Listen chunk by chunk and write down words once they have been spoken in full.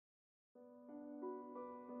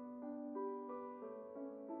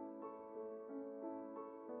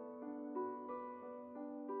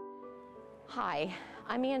Hi,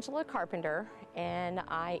 I'm Angela Carpenter, and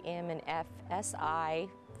I am an FSI,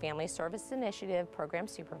 Family Service Initiative Program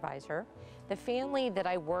Supervisor. The family that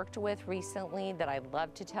I worked with recently that I'd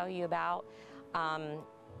love to tell you about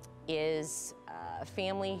is a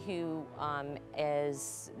family who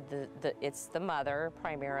is it's the mother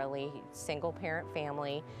primarily, single parent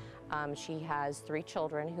family. She has 3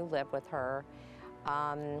 children who live with her.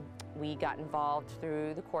 We got involved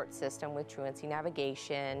through the court system with truancy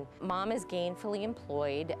navigation. Mom is gainfully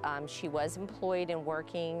employed. She was employed and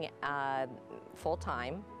working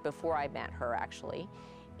full-time before I met her, actually,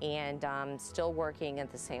 and still working at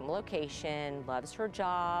the same location, loves her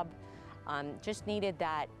job, just needed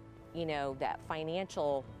that, that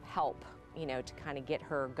financial help, to kind of get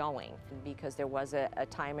her going, because there was a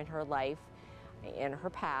time in her life in her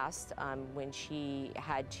past when she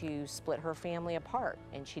had to split her family apart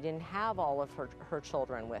and she didn't have all of her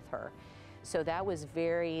children with her. So that was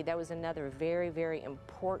another very, very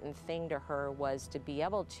important thing to her, was to be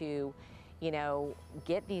able to,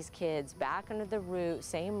 get these kids back under the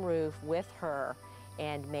same roof with her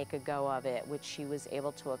and make a go of it, which she was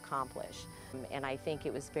able to accomplish. And I think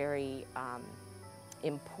it was very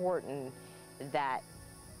important that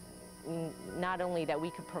not only that we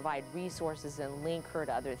could provide resources and link her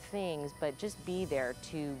to other things, but just be there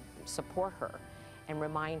to support her and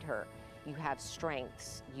remind her, you have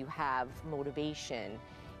strengths, you have motivation,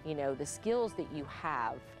 the skills that you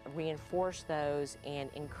have, reinforce those and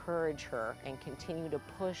encourage her and continue to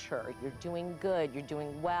push her. You're doing good, you're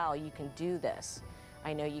doing well, you can do this.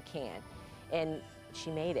 I know you can. And she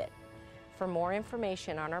made it. For more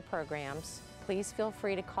information on our programs, please feel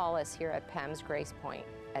free to call us here at PEMS Gracepoint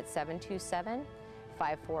at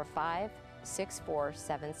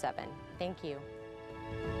 727-545-6477. Thank you.